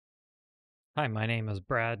Hi, my name is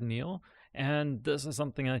Brad Neal, and this is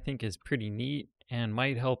something I think is pretty neat and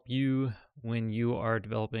might help you when you are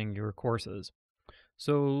developing your courses.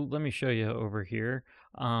 So let me show you over here.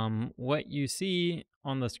 What you see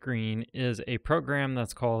on the screen is a program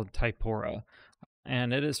that's called Typora,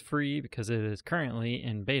 and it is free because it is currently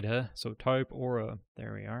in beta. So Typora,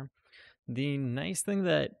 there we are. The um, nice thing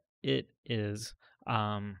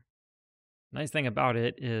about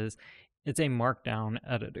it is it's a markdown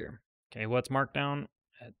editor. Okay, what's markdown?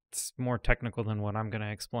 It's more technical than what I'm going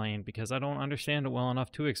to explain because I don't understand it well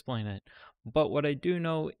enough to explain it. But what I do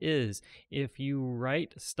know is if you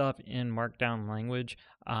write stuff in markdown language,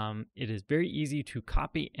 it is very easy to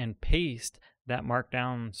copy and paste that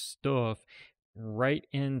markdown stuff right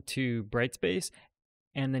into Brightspace,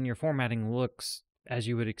 and then your formatting looks as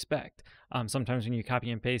you would expect. Sometimes when you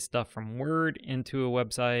copy and paste stuff from Word into a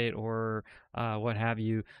website or what have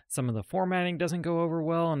you, some of the formatting doesn't go over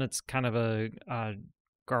well, and it's kind of a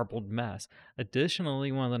garbled mess.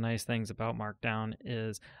 Additionally, one of the nice things about Markdown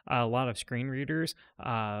is a lot of screen readers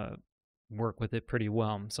work with it pretty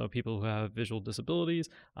well. So people who have visual disabilities,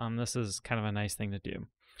 this is kind of a nice thing to do.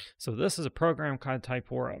 So this is a program called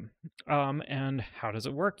Typora. And how does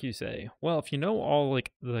it work, you say? Well, if you know all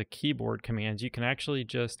like the keyboard commands, you can actually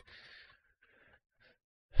just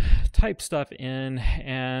type stuff in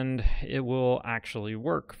and it will actually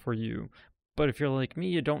work for you. But if you're like me,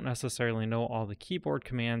 you don't necessarily know all the keyboard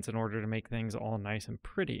commands in order to make things all nice and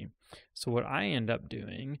pretty. So what I end up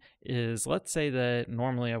doing is, let's say that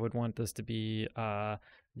normally I would want this to be,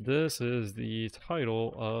 this is the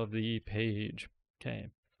title of the page. Okay.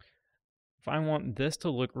 If I want this to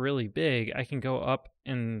look really big, I can go up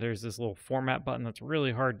and there's this little format button that's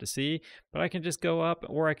really hard to see, but I can just go up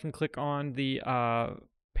or I can click on the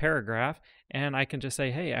paragraph and I can just say,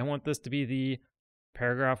 hey, I want this to be the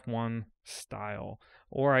paragraph 1 style,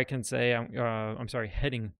 or I can say I'm sorry,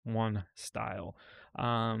 heading 1 style,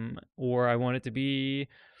 or I want it to be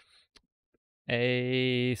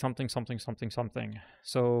a something something something something.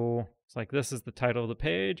 So it's like, this is the title of the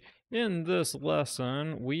page. In this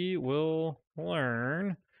lesson we will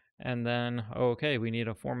learn, and then okay, we need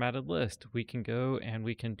a formatted list. We can go and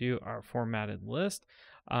we can do our formatted list.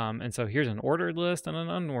 And so here's an ordered list and an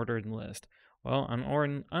unordered list. Well,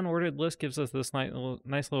 an unordered list gives us this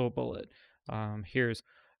nice little bullet. Here's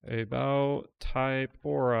about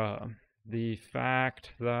Typora, the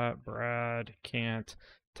fact that Brad can't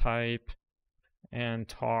type and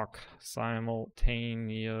talk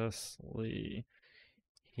simultaneously.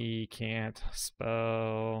 He can't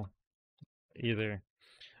spell either.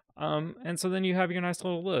 And so then you have your nice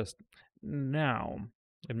little list. Now,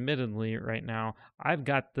 admittedly, right now, I've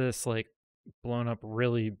got this like blown up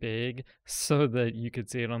really big so that you could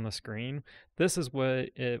see it on the screen. This is what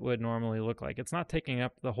it would normally look like. It's not taking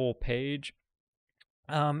up the whole page.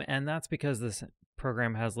 And that's because this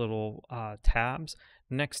program has little tabs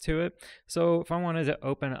next to it. So if I wanted to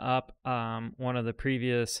open up one of the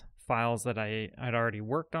previous files that I'd already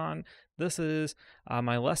worked on, this is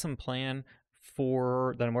my lesson plan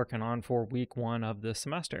that I'm working on for week 1 of this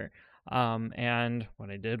semester. And what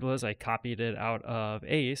I did was I copied it out of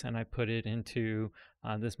ACE and I put it into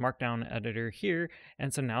this markdown editor here.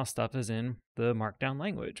 And so now stuff is in the markdown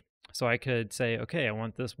language. So I could say, okay, I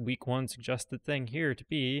want this week 1 suggested thing here to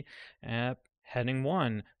be at heading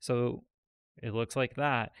 1. So it looks like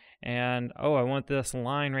that. And oh, I want this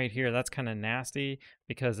line right here. That's kind of nasty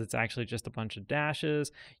because it's actually just a bunch of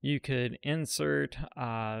dashes. You could insert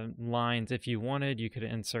lines if you wanted. You could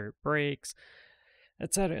insert breaks,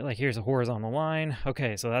 etc. Like here's a horizontal line.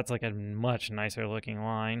 Okay, so that's like a much nicer looking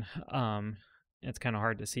line. It's kind of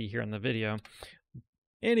hard to see here in the video.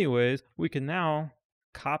 Anyways, we can now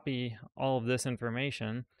copy all of this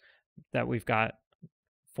information that we've got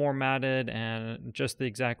formatted and just the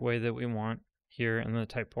exact way that we want here in the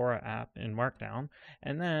Typora app in Markdown.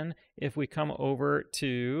 And then if we come over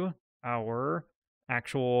to our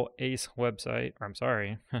actual ACE website, or I'm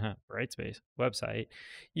sorry, Brightspace website,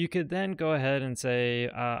 you could then go ahead and say,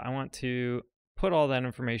 I want to put all that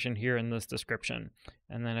information here in this description.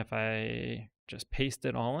 And then if I just paste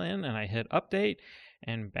it all in and I hit update,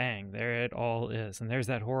 and bang, there it all is. And there's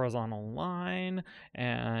that horizontal line.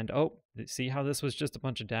 And oh, see how this was just a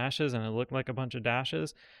bunch of dashes and it looked like a bunch of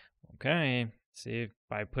dashes? Okay, see,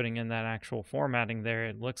 by putting in that actual formatting there,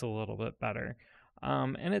 it looks a little bit better.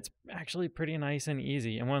 And it's actually pretty nice and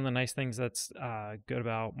easy. And one of the nice things that's good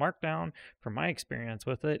about Markdown, from my experience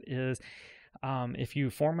with it, is if you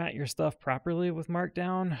format your stuff properly with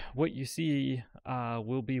Markdown, what you see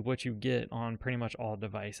will be what you get on pretty much all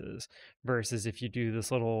devices, versus if you do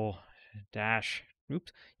this little dash,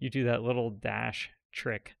 you do that little dash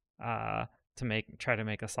trick to try to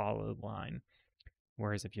make a solid line.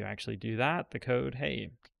 Whereas if you actually do that, the code,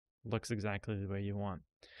 hey, looks exactly the way you want.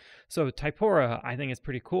 So Typora, I think is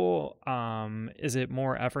pretty cool. Is it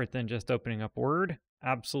more effort than just opening up Word?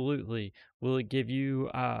 Absolutely. Will it give you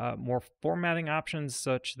more formatting options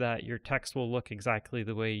such that your text will look exactly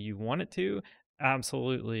the way you want it to?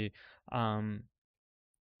 Absolutely.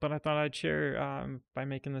 But I thought I'd share by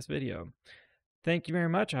making this video. Thank you very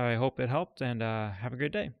much. I hope it helped, and have a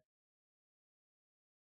great day.